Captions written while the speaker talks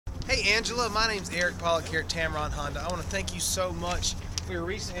Hey Angela, my name's Eric Pollock here at Tameron Honda. I want to thank you so much for your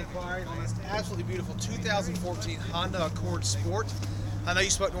recent inquiry on this absolutely beautiful 2014 Honda Accord Sport. I know you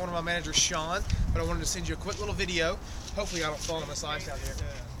spoke to one of my managers, Sean, but I wanted to send you a quick little video. Hopefully I don't fall on this ice out here.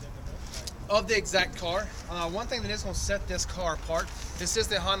 Of the exact car. One thing that is going to set this car apart, this is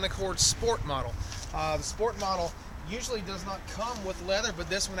the Honda Accord Sport model. The Sport model usually does not come with leather,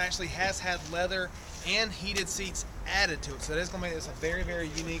 but this one actually has had leather and heated seats added to it. So that is going to make this a very, very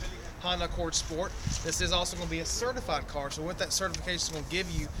unique Honda Accord Sport. This is also going to be a certified car. So what that certification is going to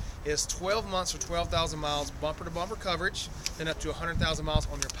give you is 12 months or 12,000 miles bumper to bumper coverage, then up to 100,000 miles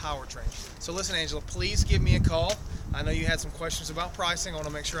on your powertrain. So listen, Angela, please give me a call. I know you had some questions about pricing. I want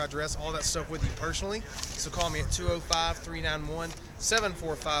to make sure I address all that stuff with you personally. So call me at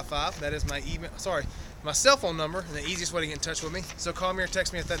 205-391-7455. That is my my cell phone number, and the easiest way to get in touch with me. So call me or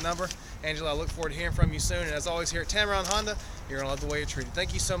text me at that number. Angela, I look forward to hearing from you soon. And as always, here at Tameron Honda, you're going to love the way you're treated.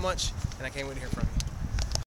 Thank you so much, and I can't wait to hear from you.